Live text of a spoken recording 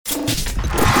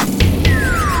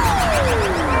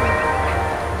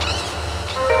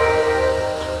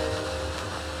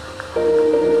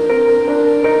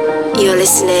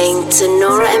listening to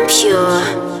Nora En Pure,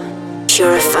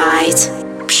 Purified.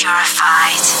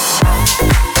 Purified.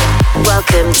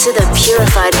 Welcome to the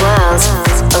purified world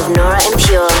of Nora En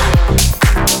Pure.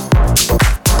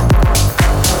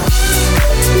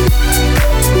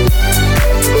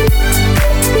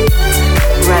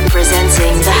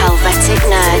 Representing the Helvetic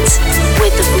Nerds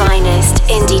with the finest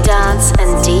indie dance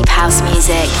and deep house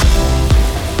music.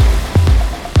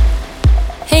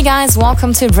 Hey guys,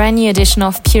 welcome to a brand new edition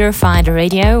of Purified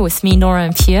Radio with me, Nora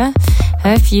En Pure.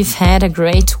 Hope you've had a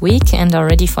great week and are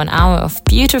ready for an hour of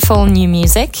beautiful new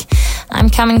music. I'm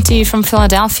coming to you from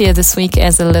Philadelphia this week,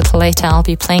 as a little later I'll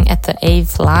be playing at the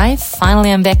Ave Live.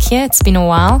 Finally, I'm back here. It's been a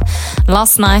while.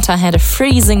 Last night I had a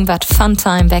freezing but fun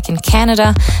time back in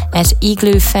Canada at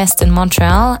Igloo Fest in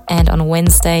Montreal, and on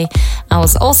Wednesday I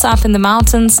was also up in the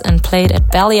mountains and played at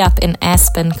Belly Up in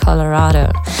Aspen,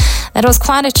 Colorado. That was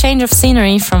quite a change of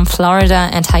scenery from Florida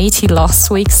and Haiti last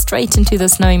week straight into the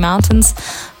snowy mountains,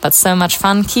 but so much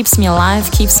fun, keeps me alive,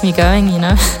 keeps me going, you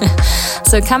know.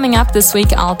 So coming up this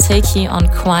week, I'll take you on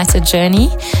quite a journey.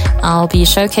 I'll be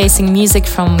showcasing music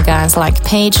from guys like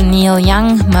Paige and Neil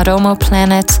Young, Maromo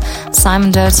Planet,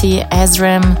 Simon Dirty,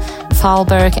 Ezram,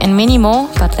 Falberg, and many more.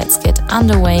 But let's get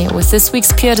underway with this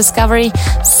week's Pure Discovery.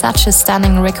 Such a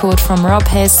stunning record from Rob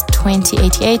Hess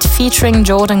 2088 featuring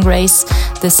Jordan Grace.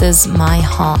 This is My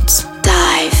Heart.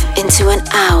 Dive into an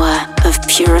hour of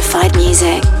purified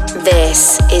music.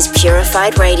 This is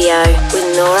Purified Radio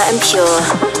with Nora En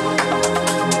Pure.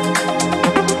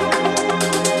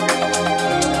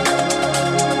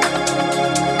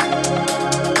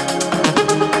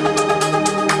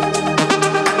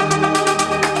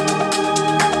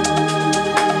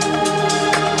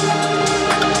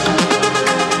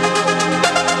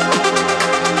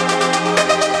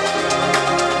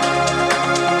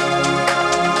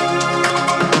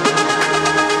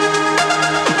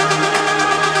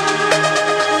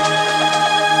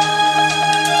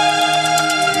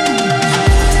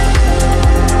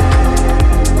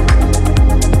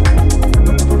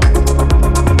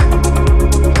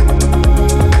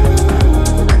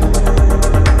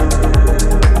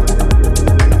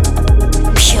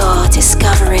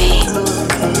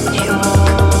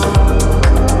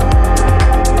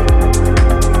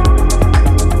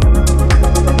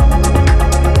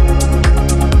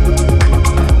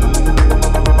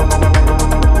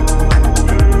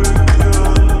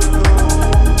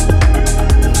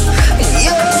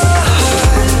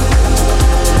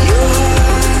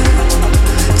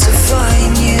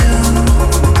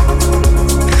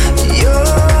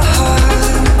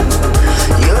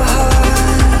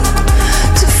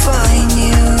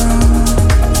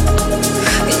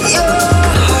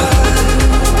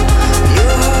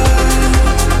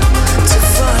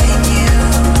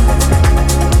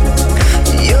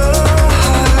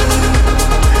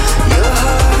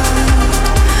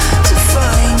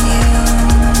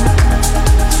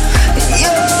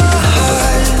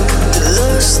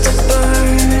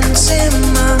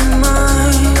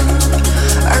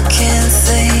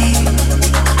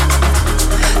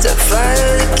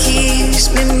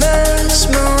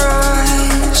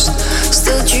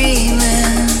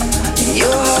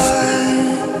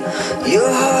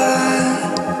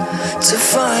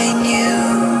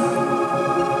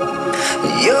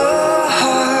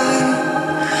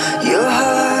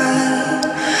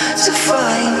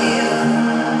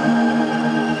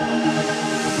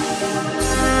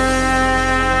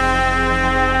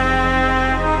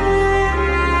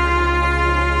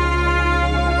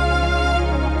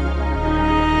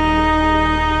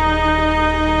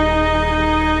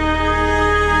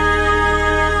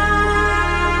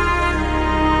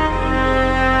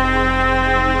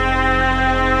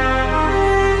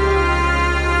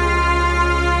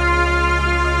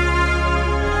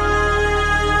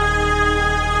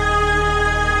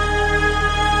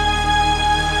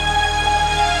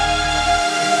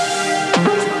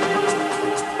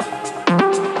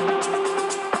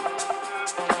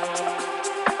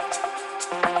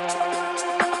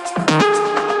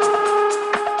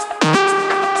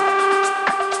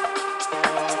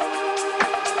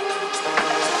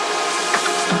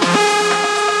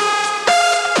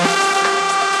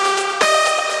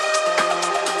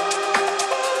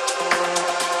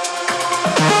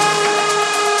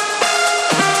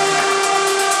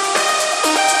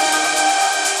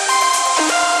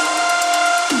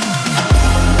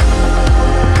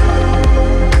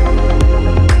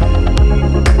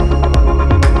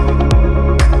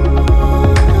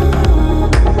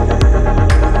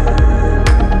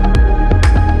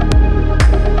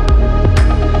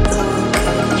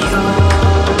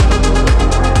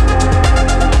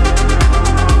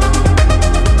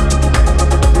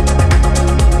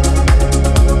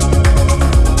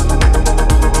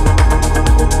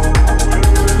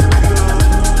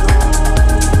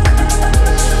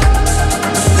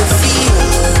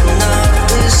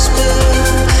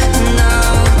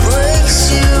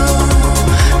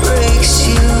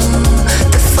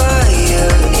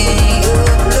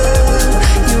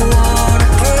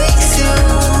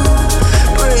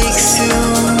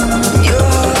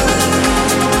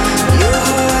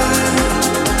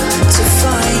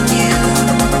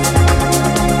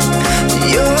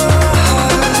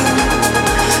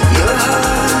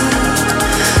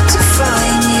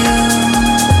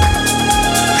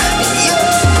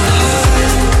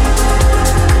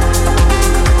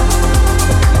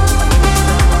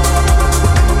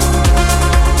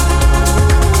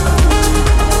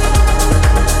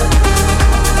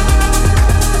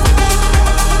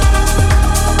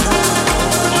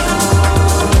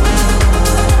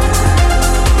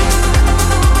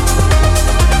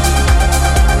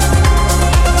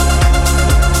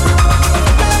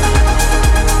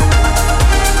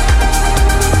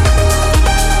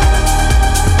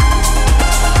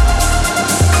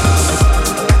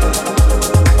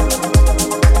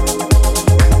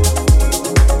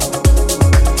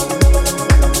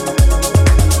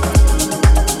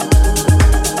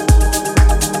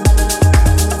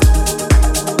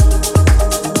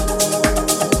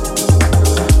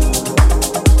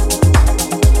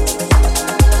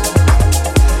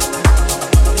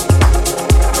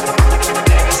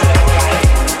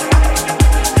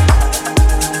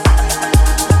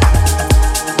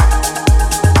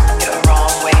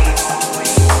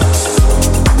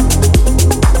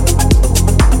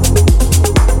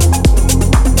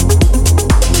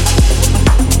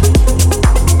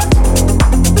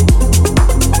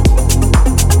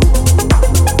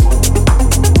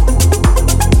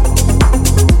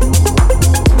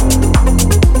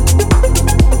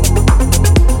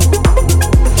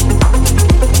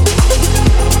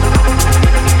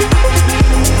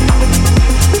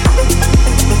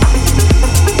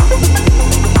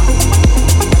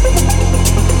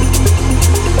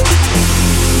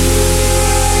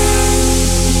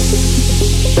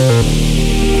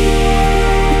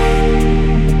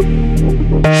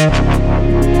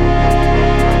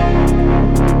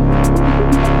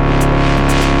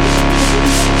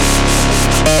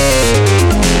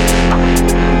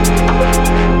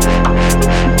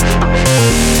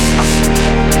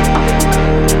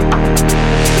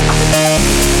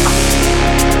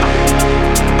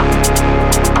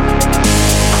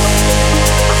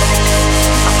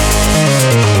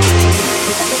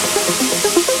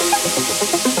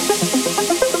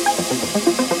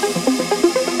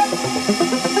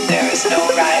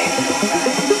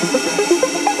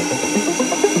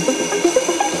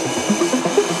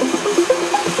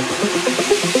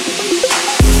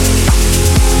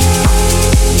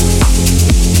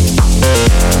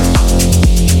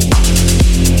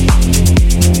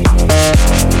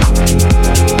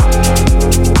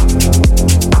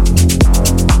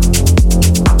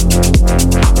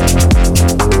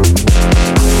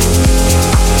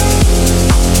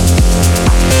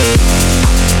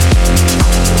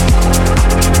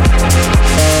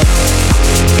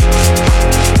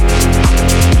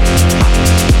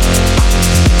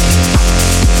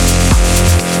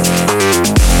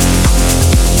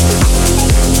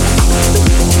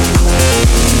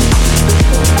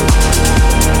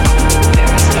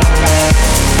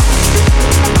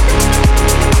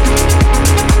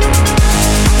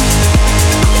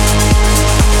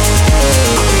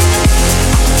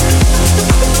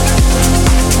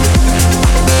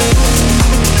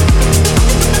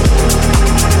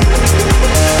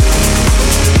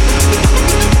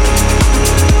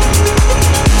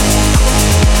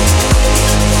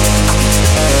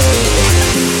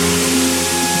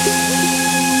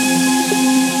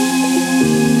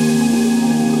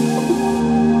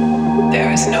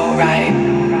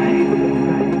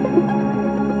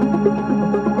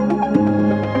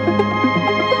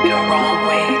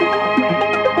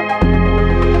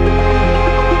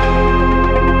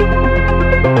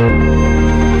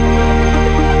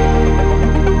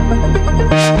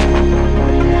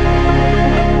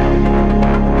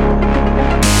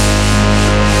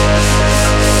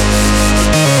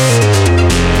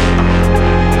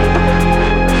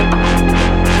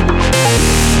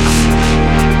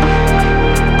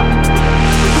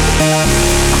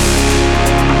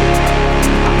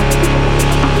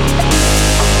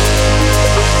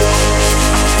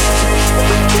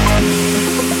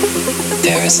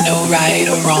 right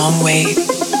or wrong way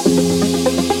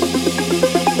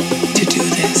to do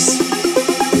this.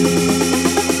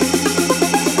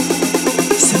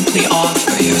 Simply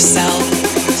offer yourself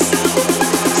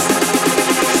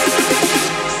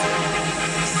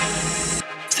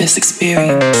this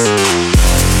experience.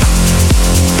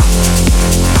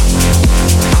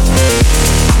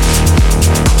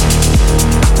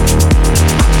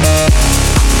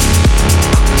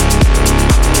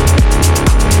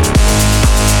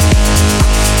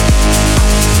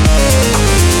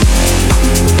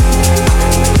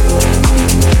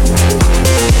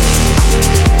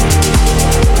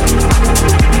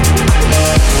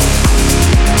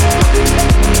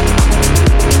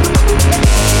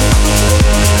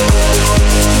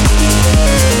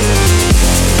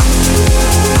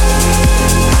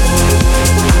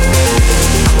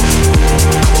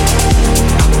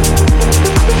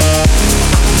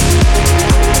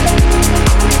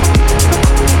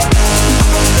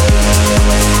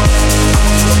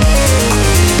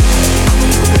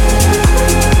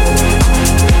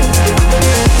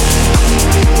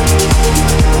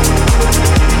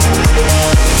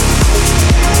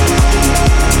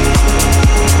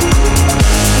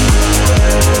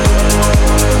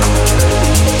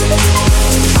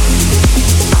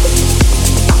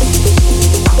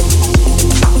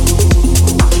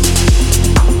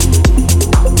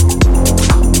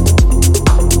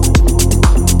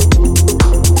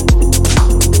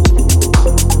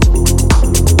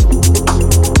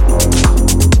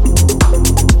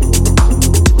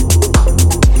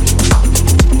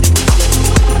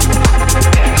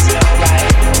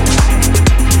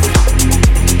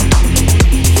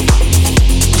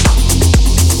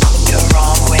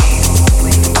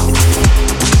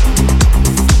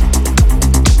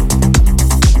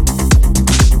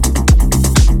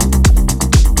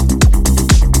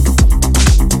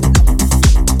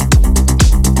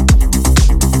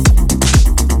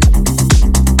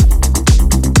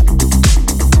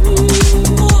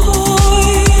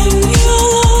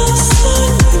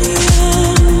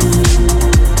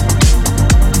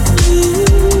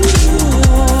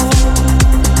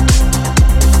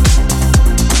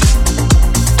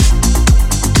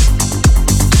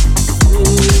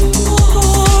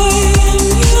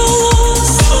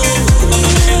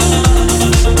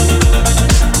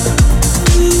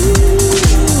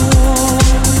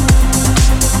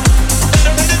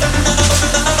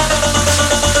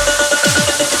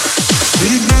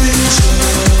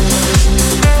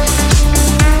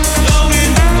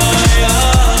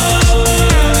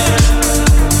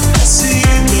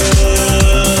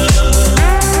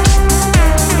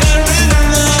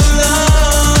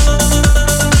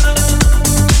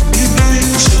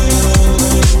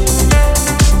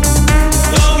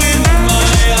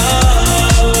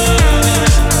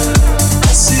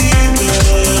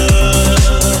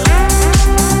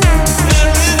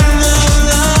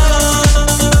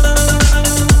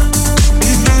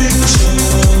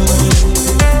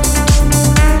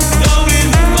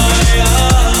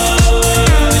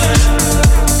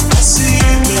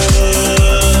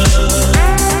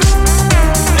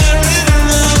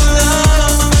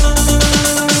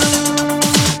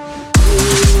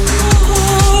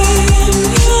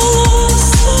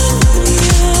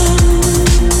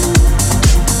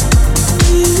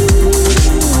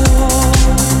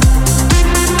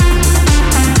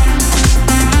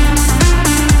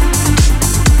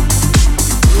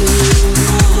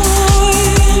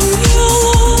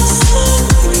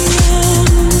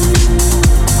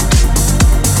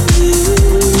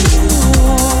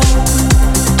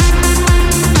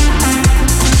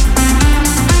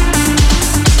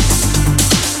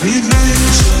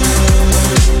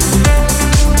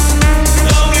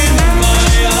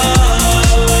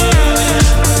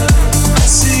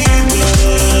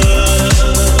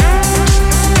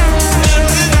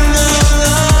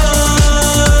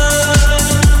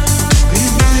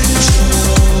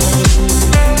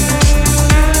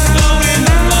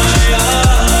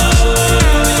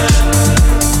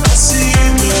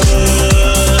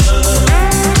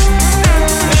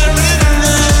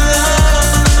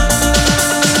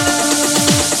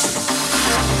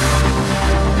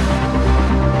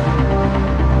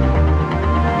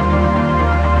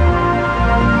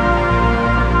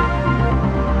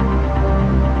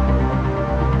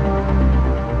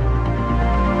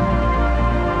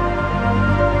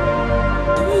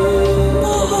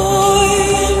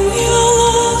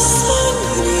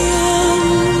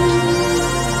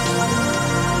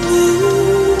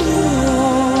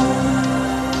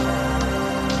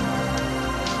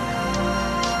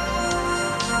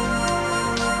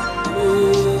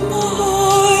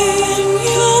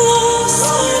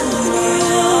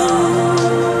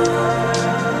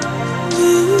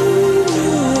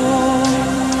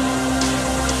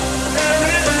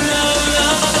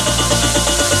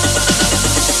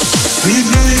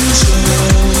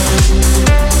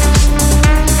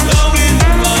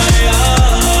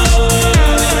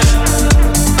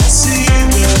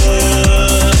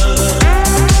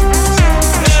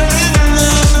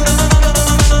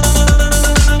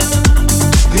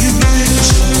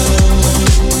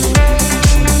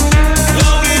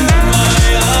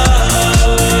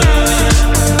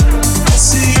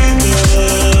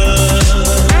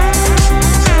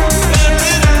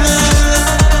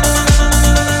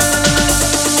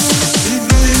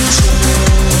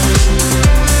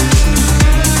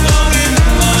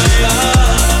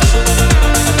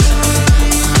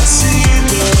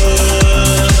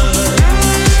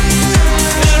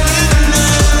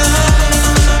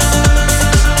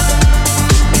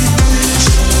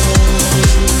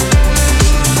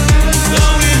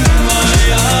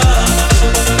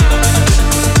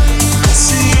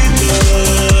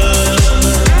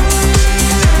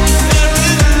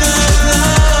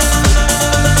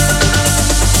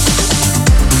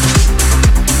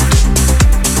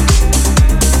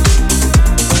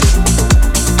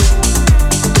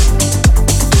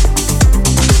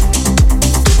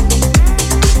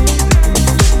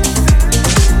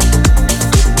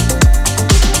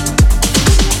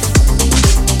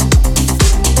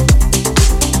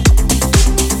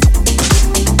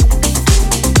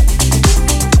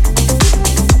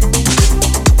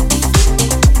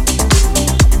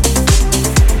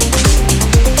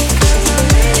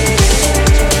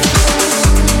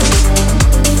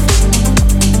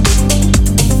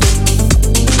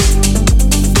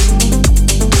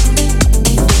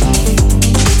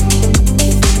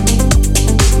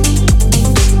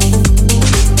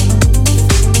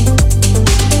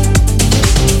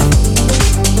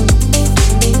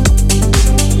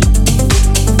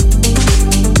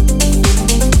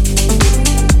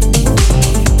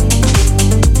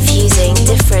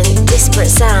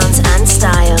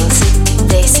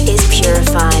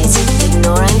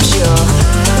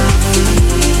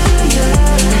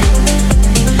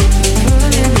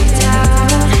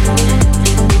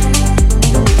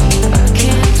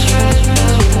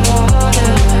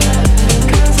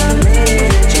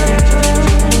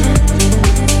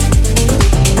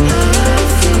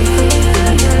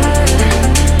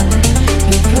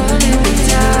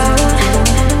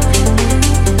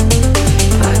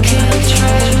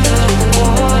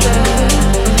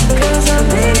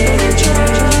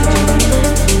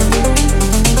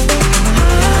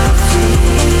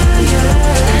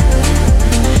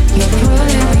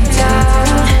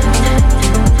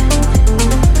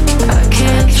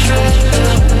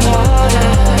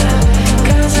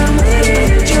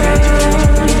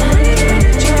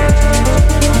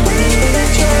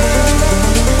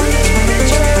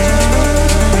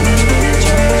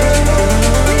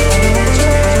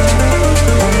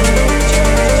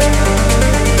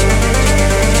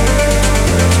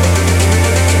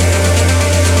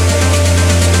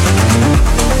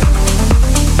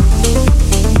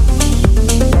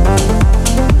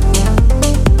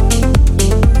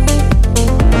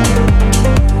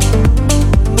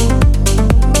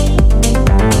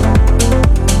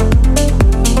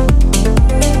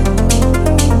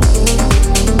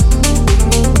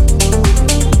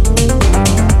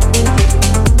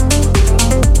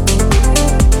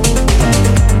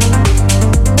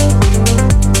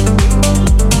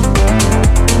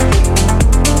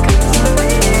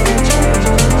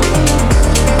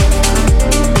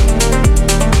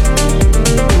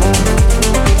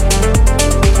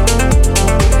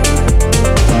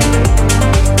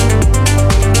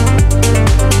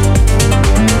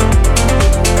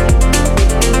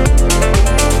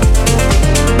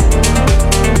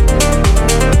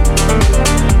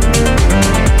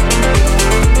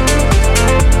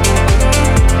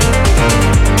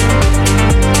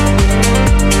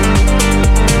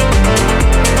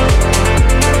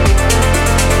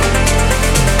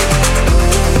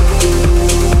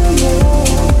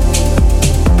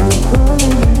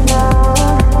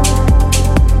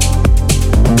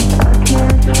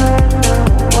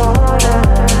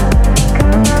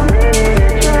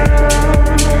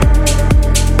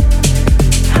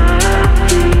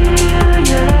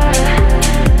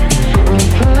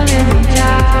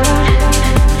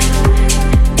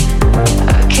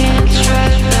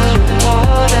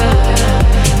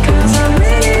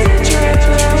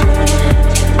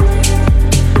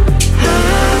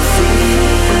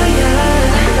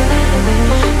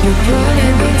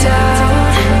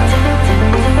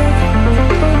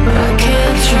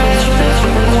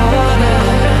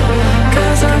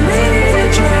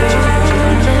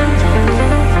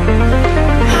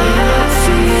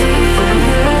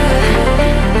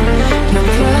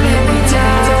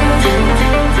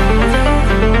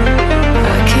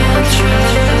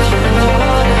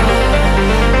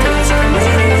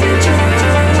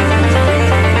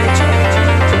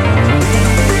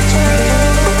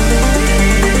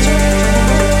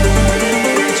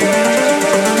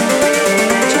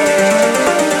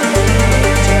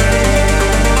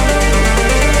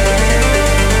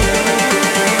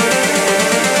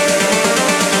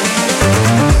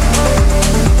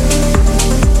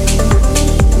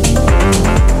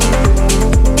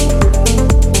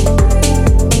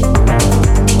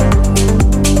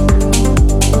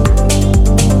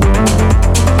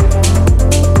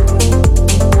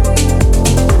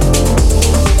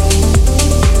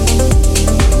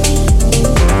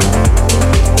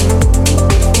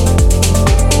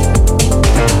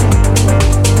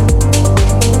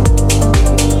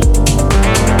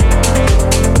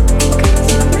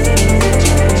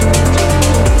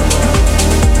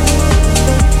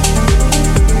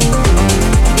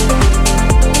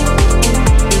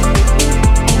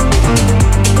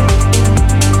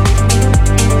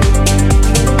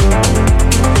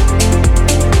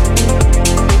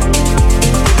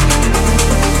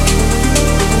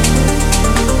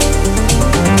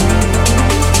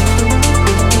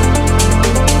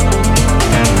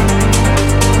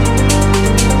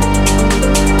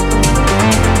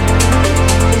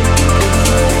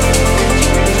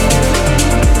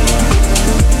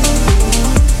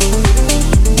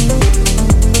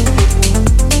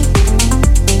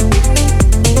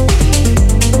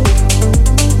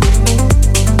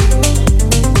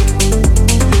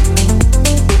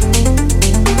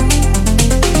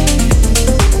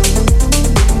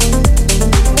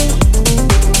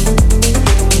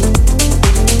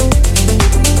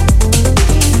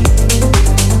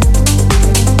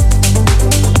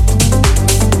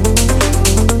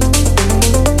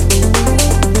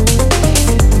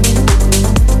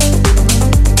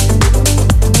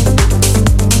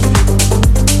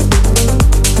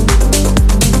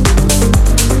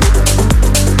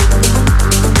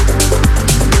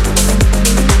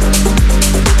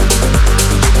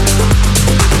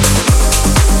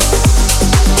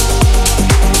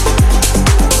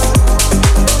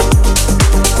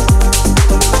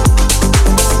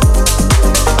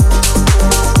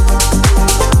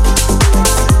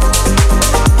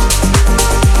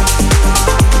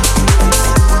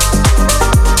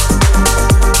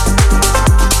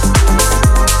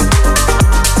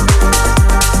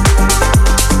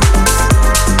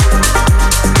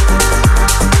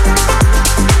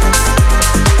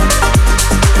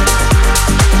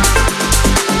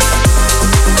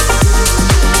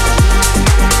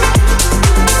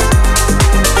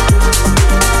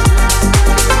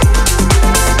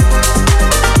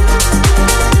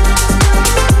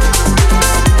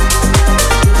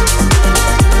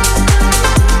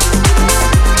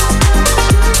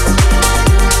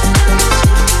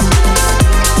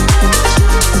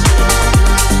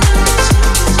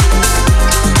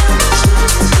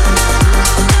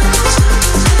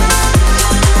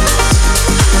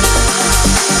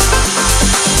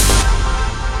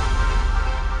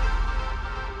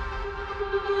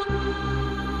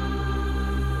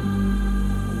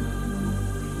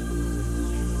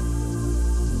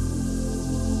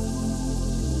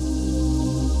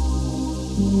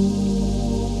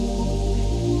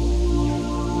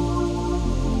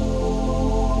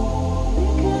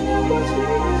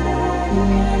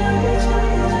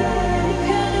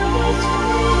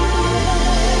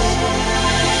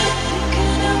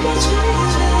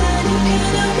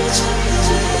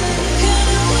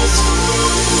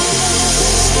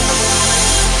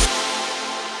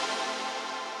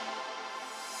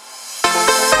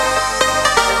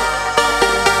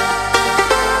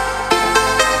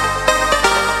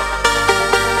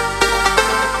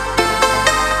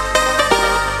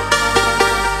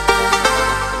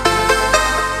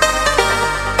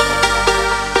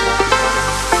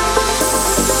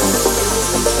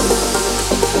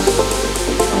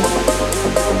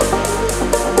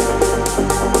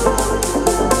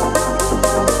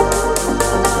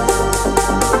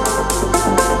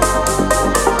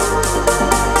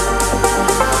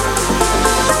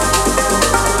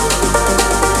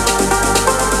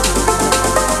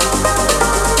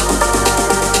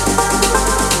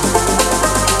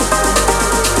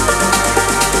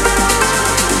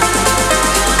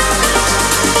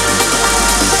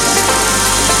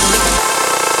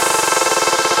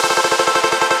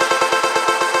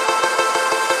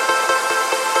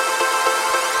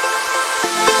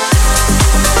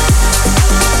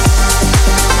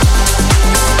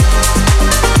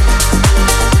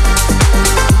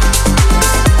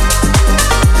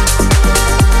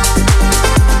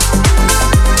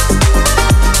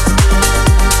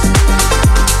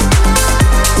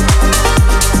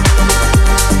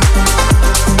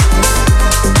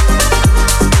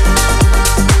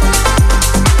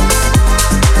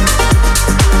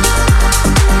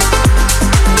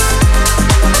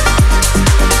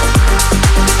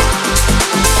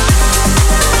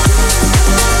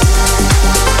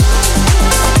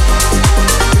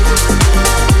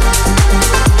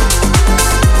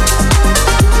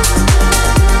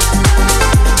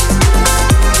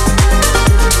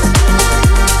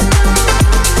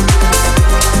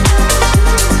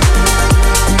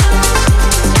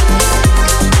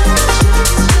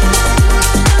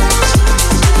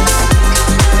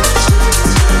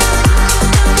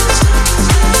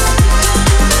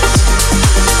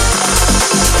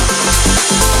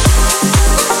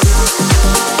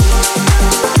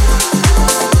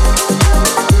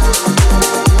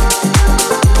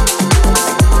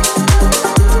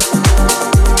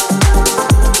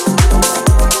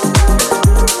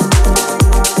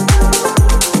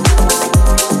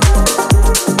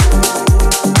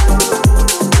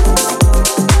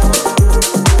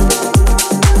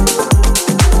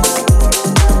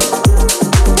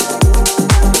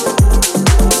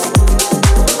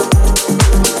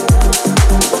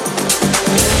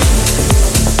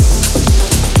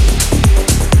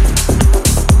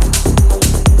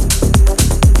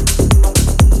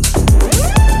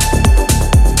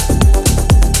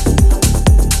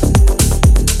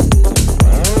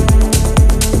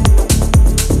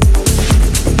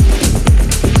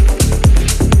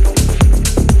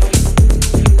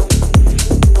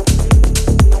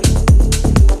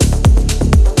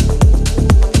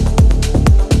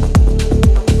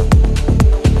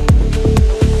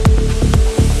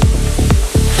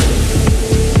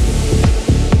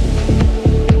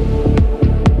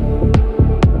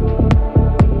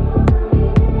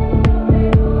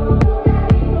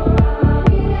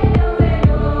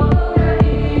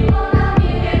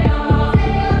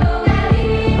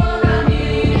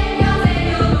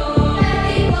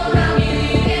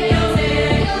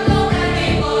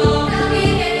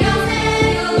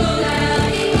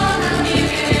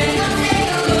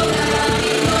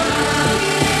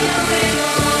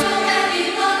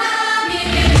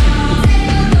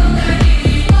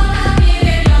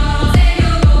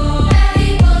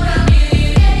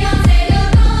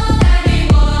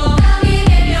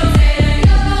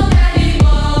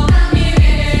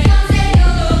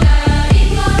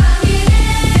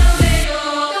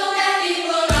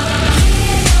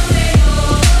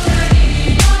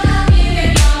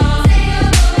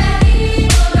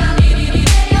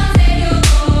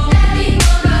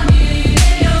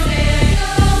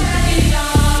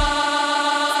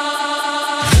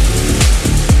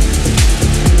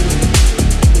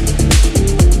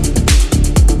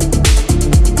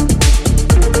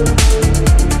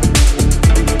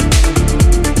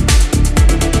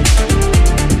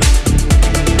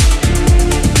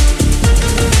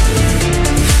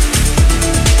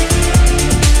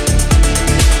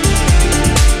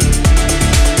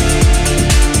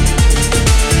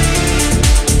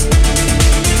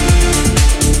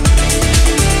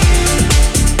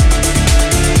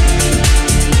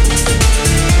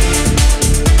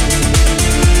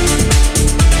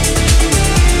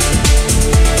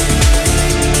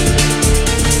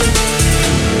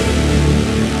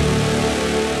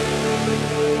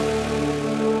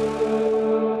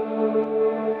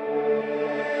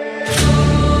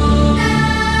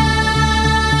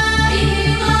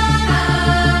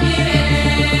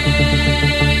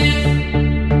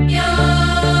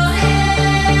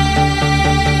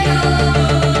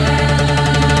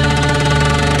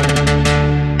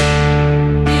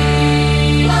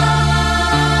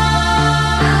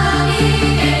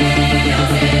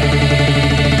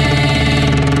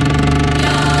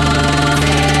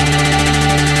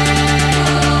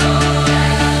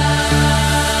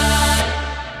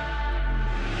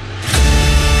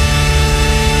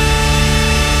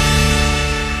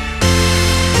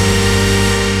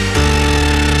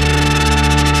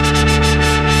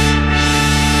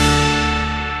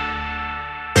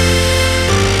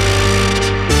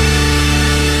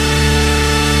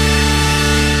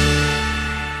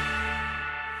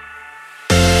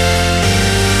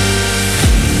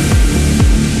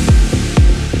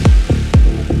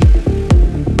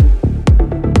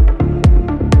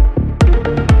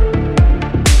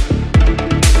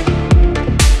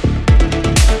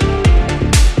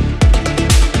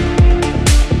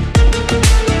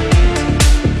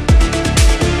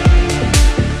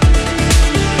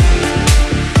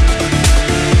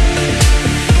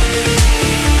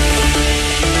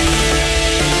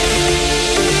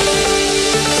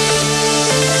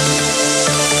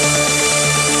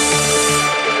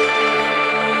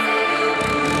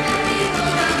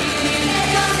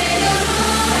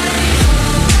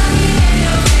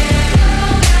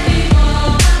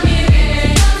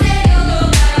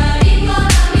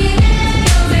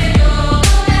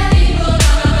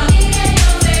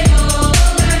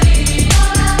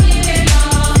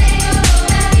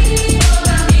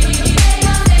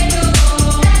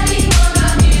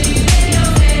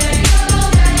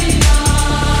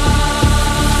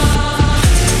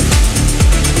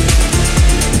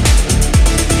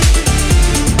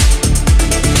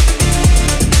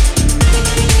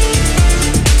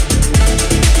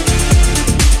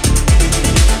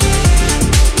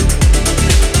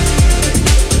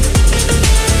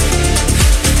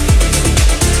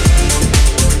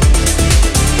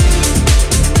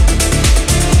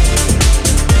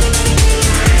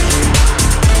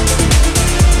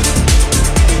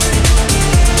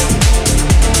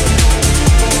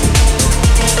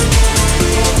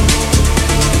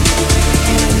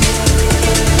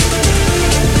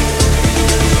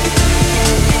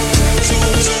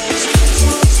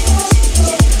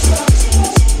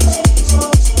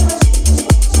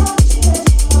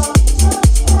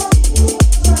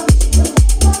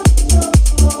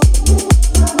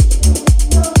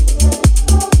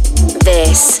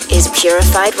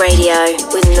 Purified Radio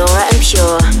with Nora En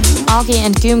Pure. Augie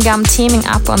and Goom Gum teaming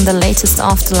up on the latest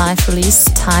Afterlife release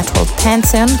titled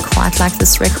Pantheon. Quite like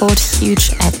this record,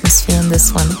 huge atmosphere in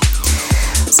this one.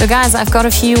 So guys, I've got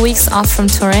a few weeks off from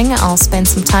touring. I'll spend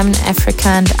some time in Africa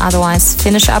and otherwise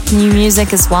finish up new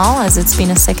music as well, as it's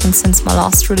been a second since my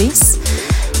last release.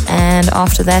 And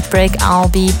after that break, I'll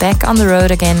be back on the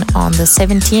road again on the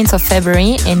 17th of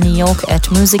February in New York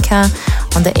at Musica.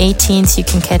 On the 18th, you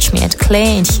can catch me at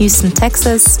Clay in Houston,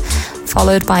 Texas,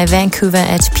 followed by Vancouver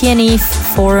at PNE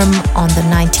Forum on the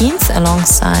 19th,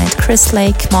 alongside Chris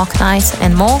Lake, Mark Knight,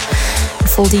 and more.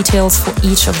 Full details for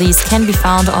each of these can be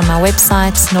found on my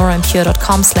website,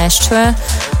 noraenpure.com/tour,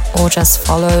 or just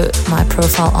follow my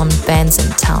profile on Bands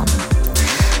in Town.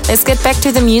 Let's get back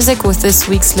to the music with this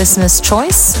week's listener's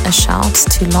choice. A shout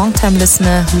to long-time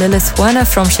listener Lilith Werner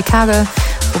from Chicago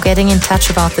for getting in touch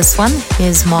about this one.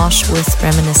 Here's Marsh with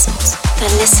Reminiscent. The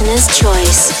listener's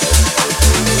choice.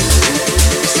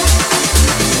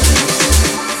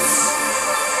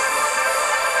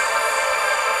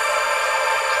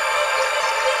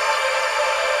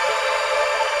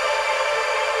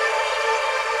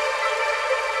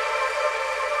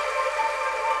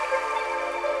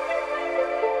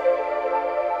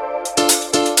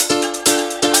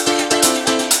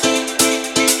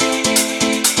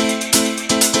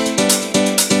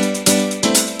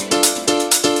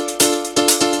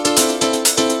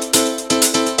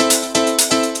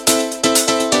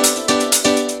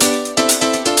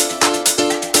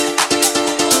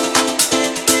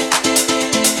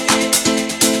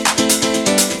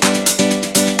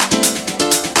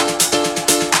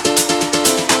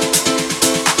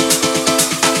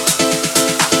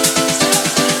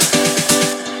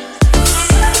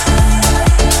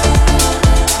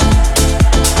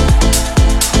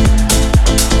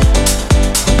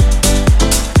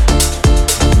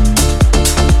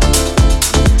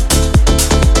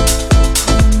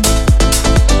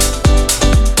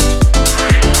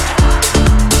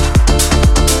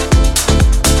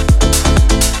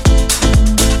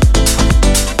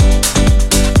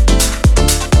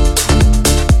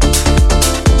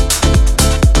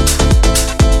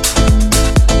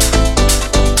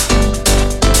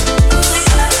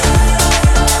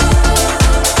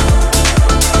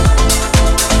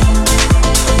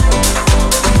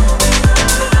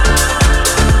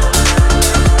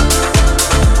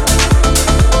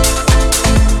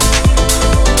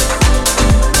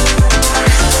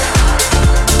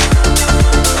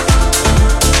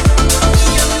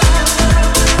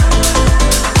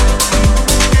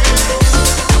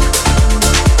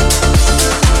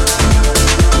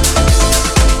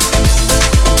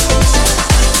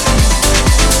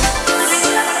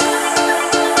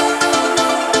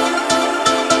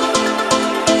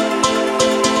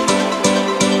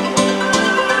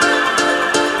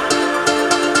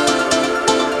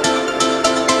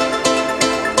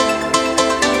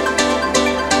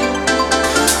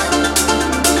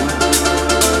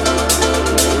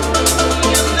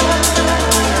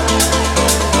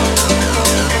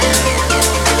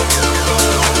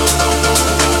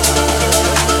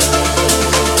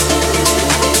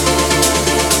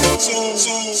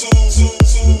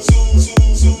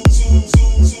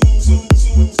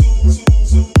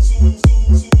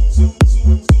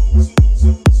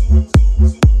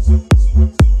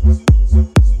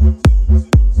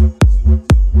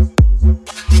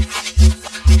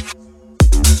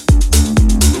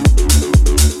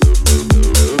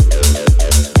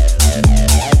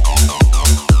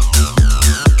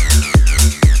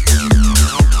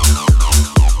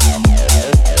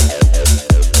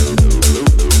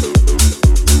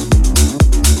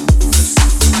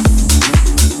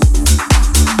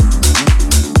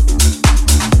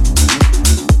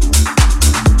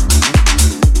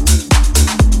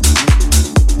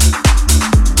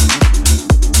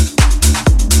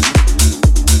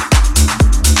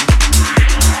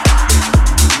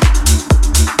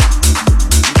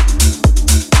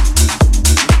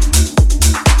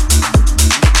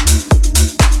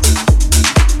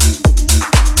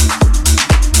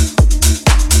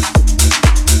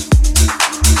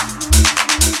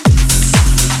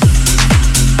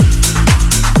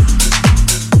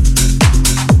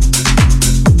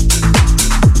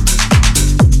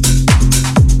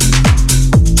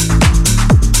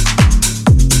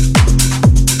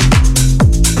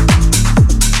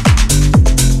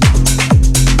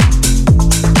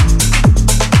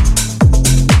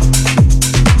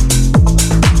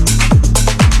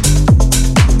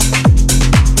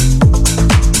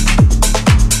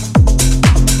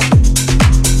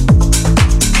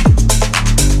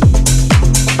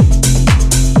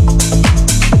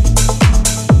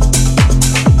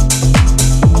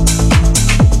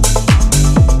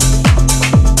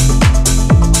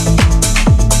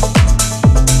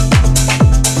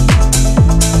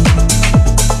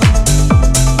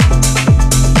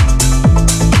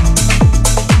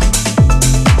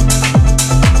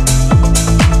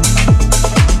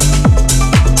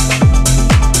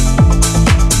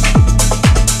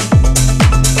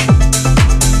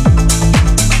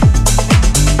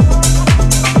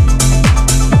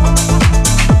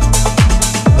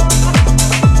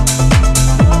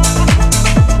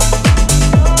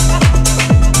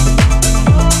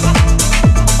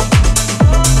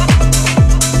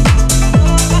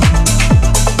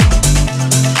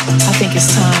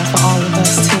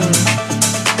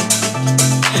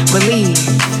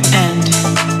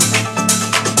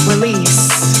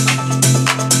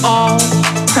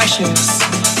 pressures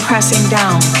pressing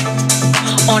down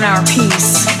on our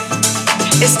peace.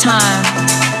 It's time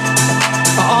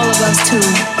for all of us to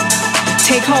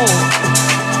take hold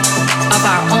of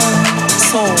our own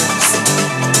souls.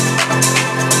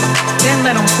 Then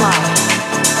let them fly.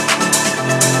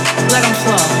 Let them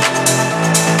flow.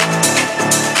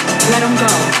 Let them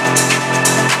go.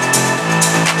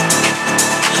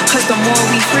 'Cause the more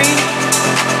we free,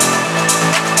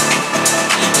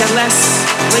 the less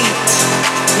weight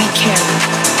we carry.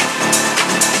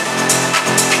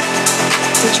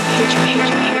 Did you hear?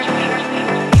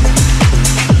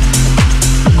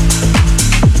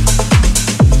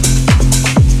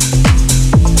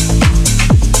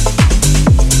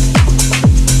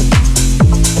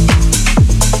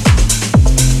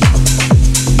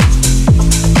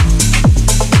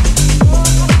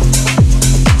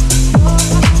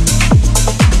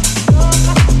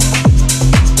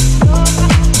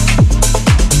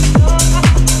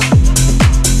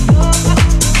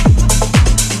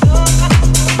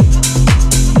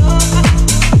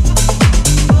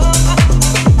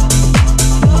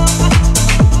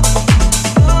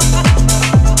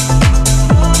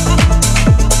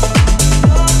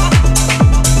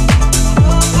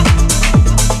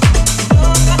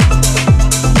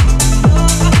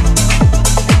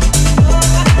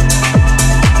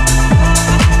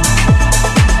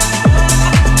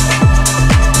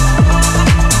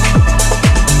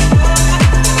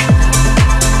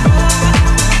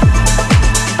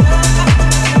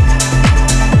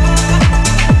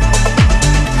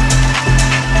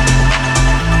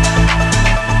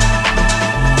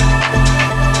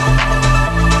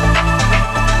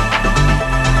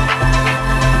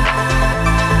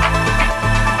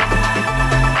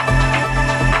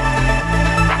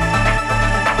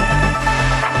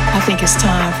 It's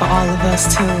time for all of us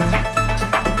to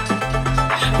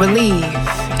relieve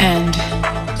and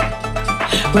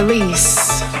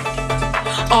release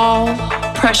all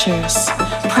pressures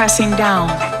pressing down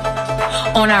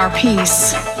on our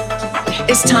peace.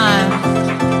 It's time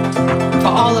for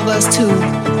all of us to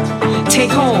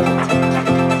take hold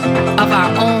of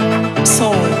our own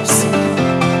souls.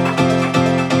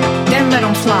 Then let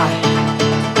them fly.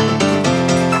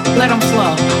 Let them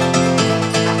flow.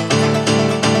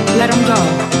 Let them go.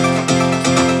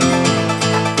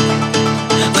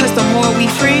 'Cause the more we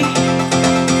free,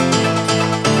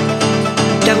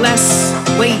 the less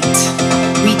weight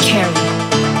we carry.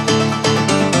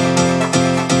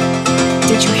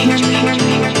 Did you hear me?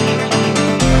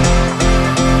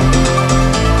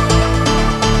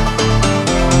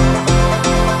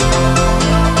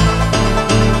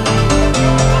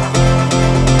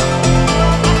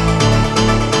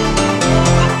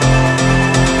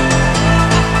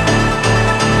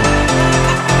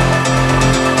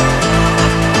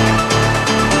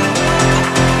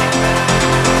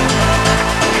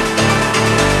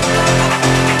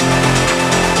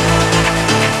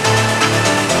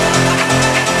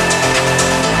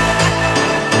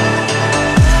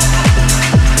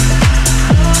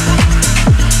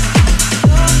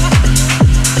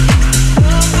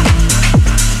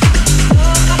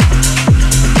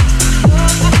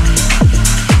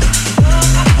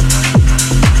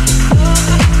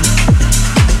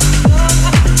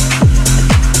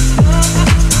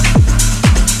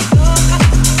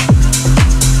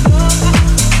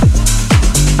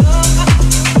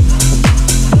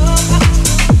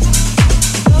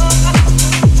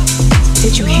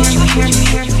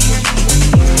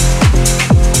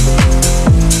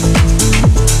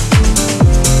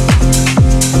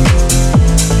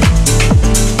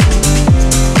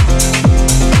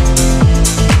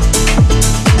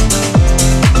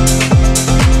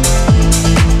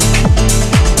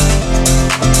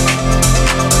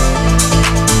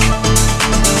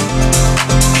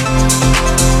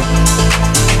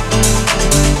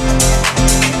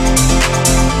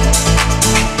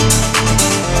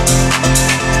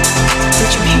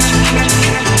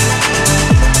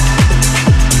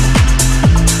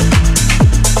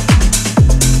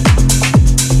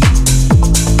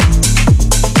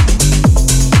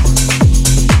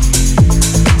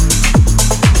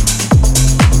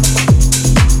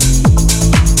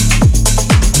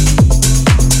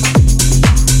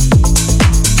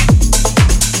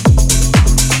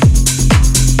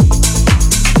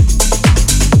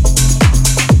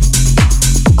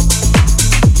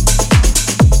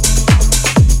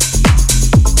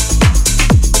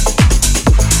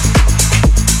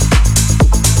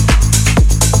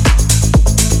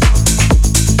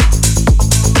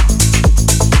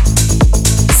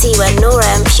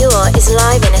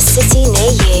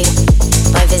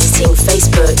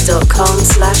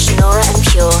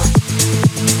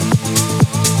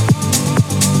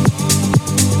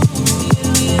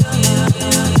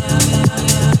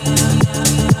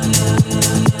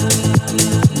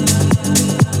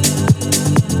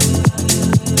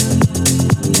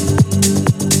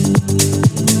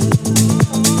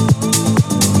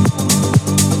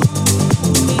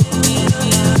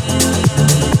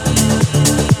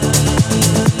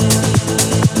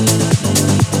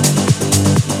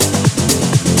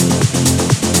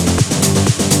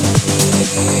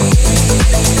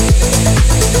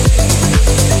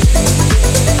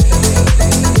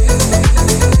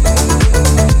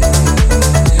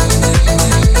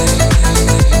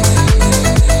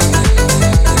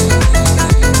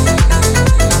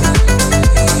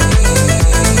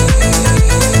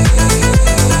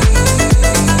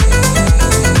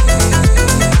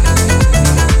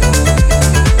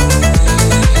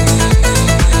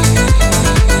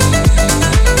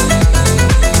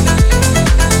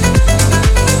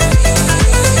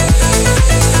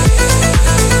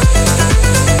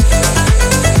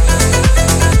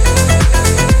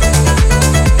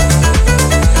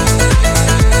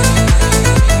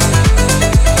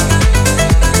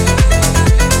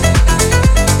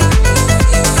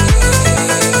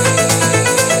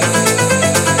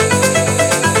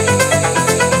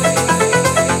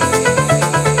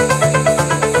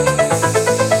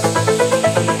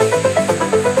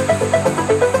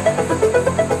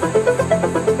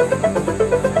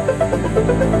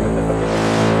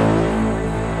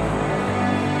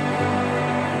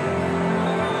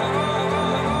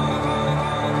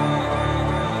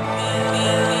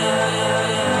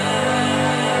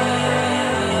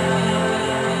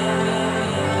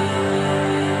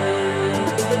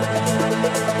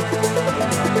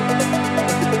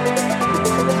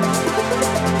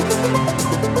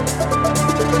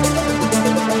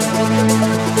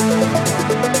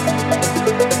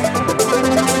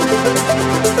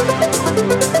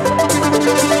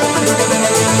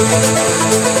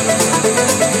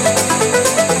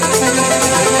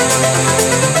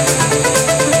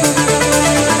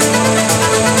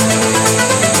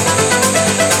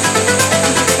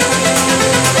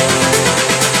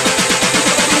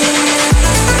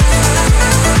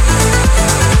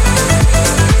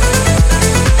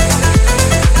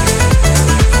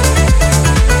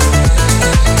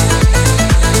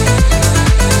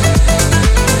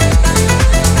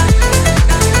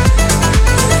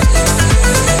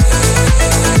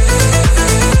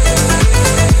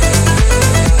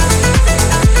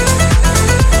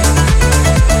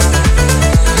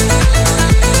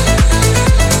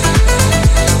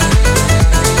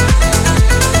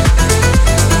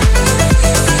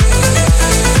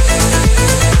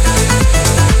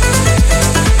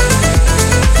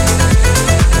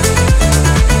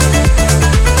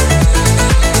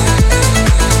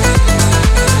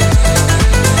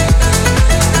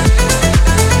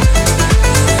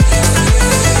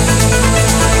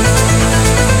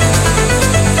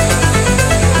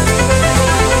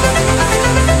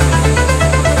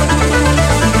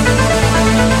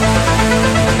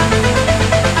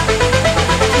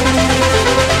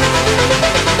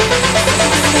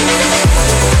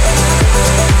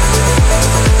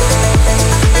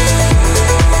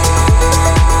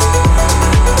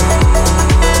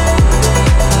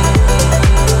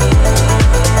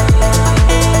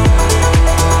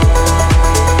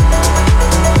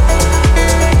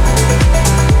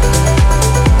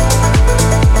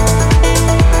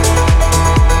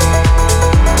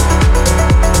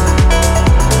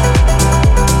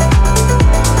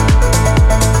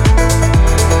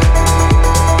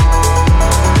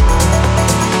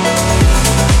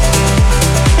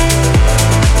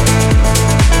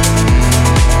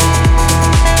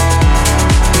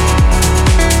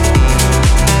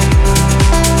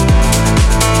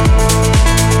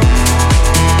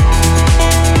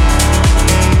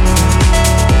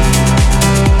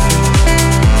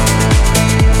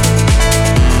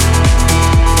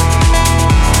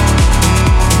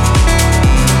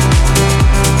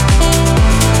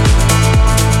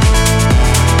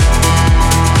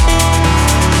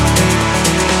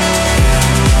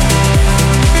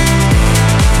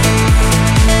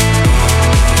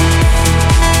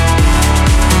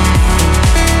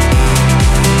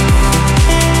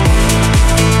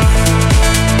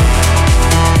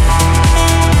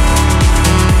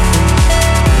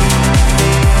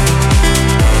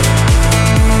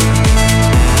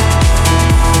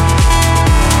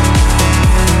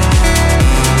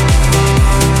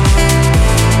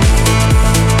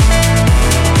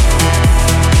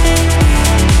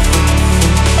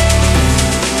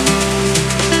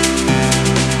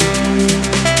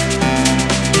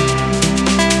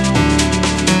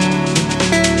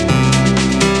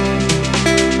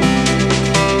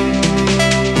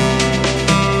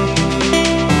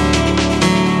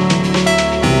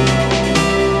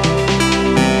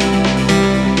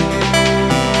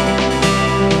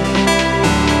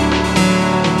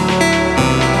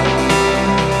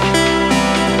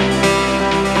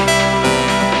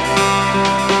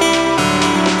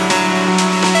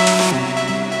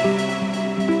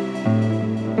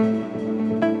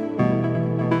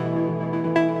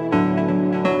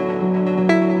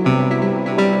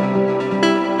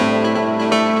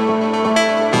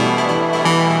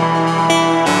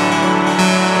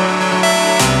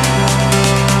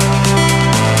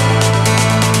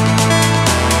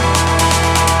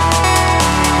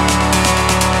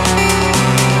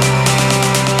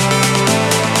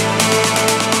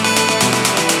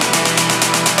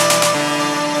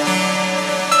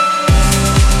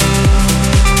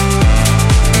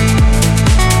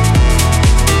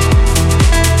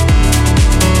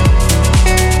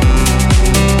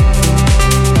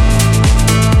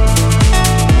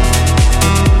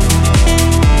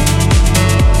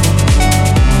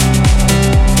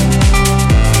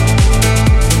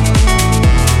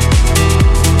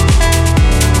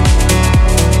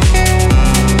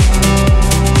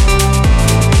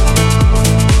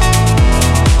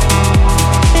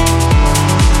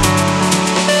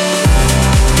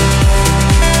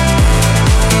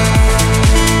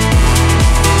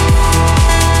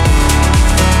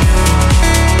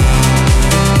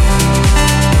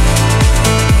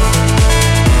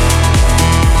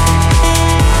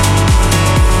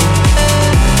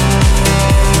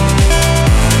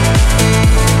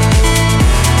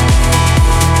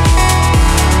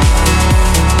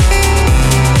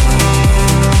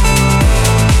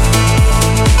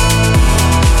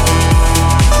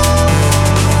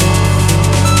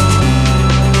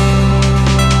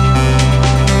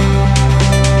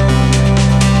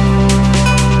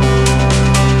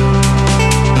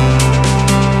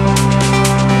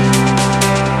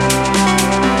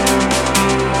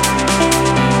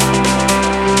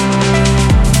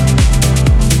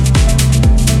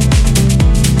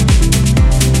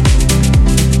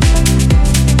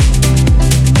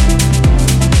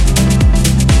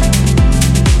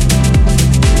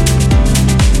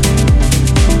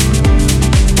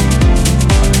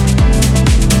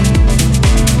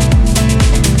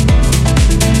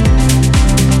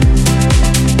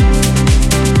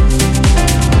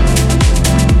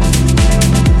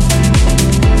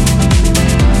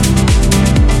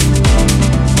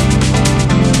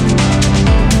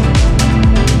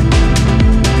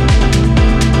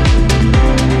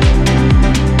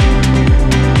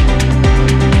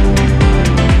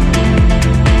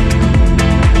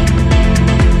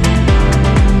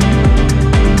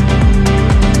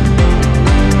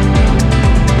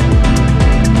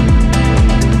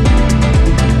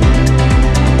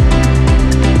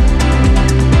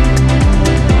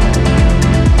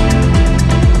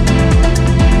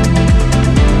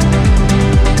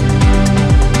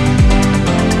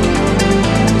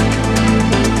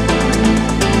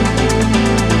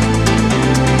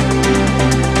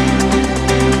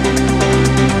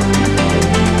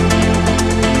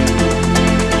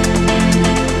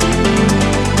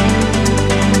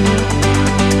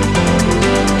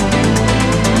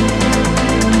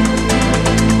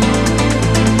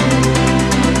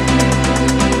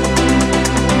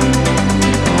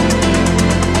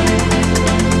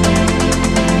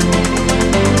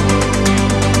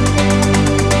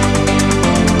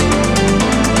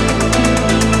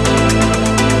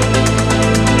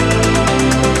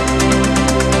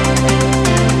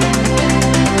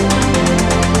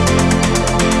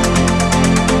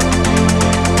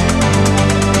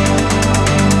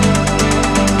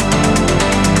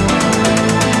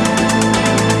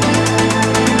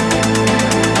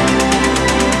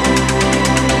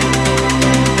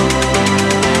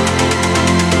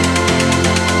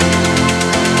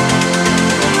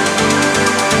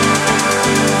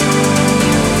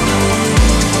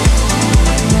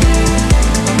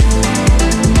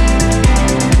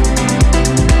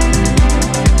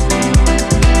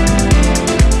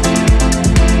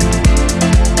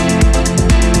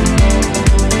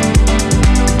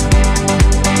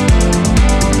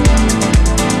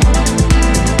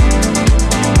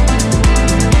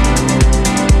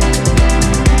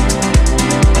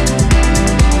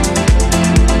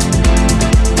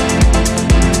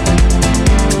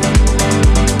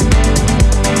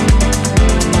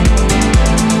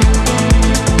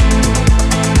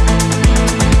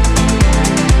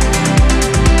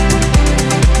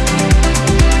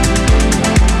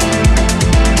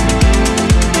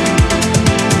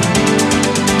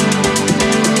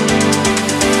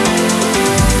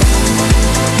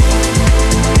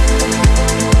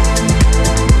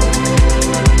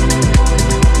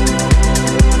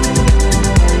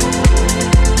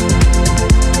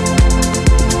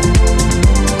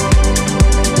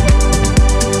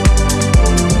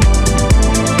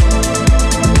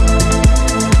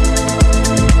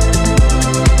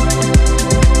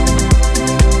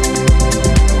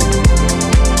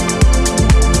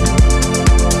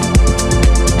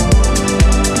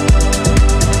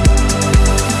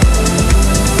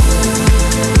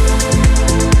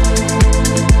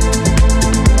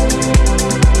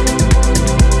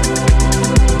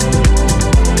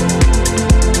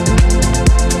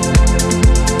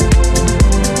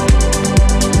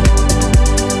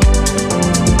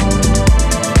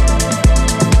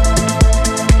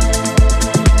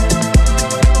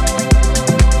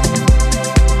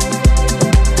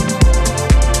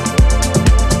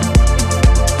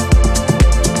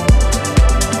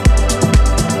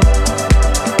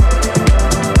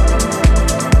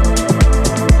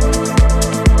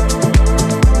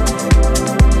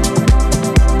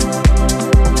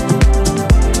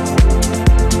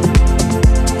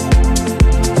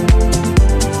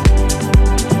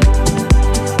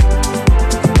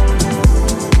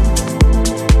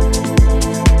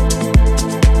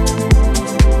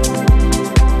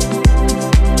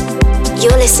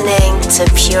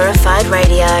 Purified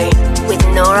Radio with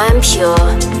Nora En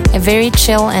Pure. A very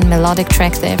chill and melodic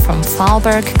track there from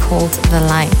Thalberg called The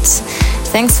Light.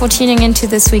 Thanks for tuning into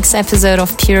this week's episode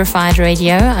of Purified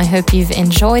Radio. I hope you've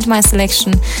enjoyed my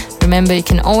selection. Remember, you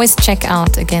can always check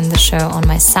out again the show on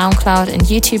my SoundCloud and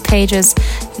YouTube pages,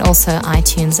 and also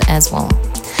iTunes as well.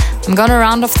 I'm gonna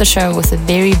round off the show with a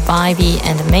very vibey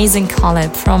and amazing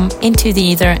collab from Into the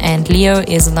Ether and Leo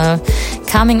Islo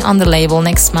coming on the label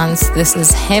next month. This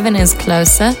is Heaven is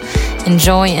Closer.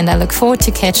 Enjoy, and I look forward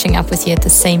to catching up with you at the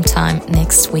same time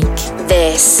next week.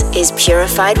 This is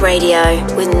Purified Radio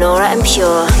with Nora En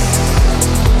Pure.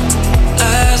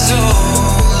 Eyes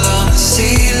roll on the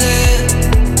ceiling,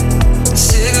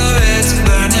 cigarettes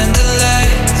burning the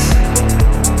lights,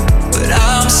 but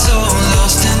I'm so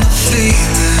lost in the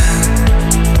feeling.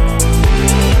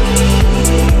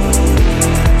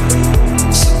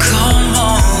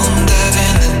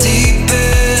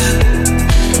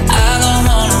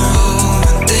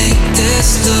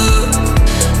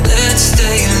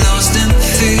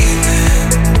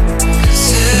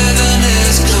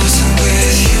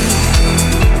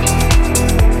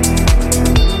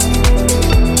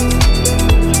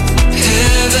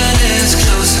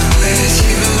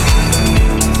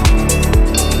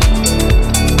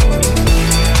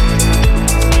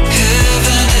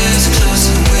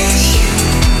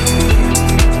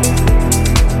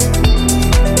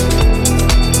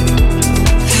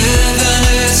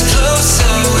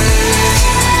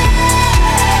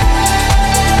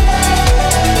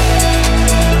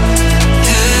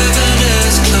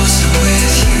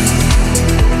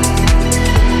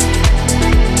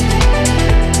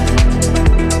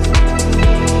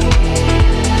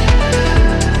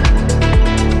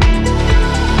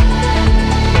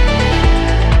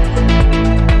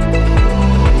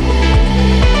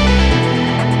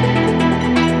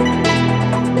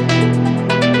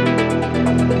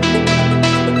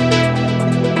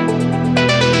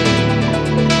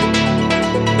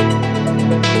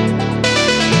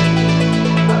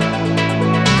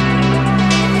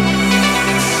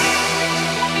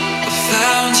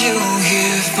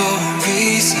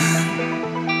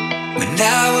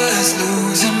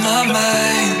 Losing my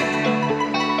mind,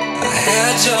 I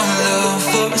had your love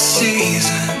for a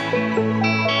season.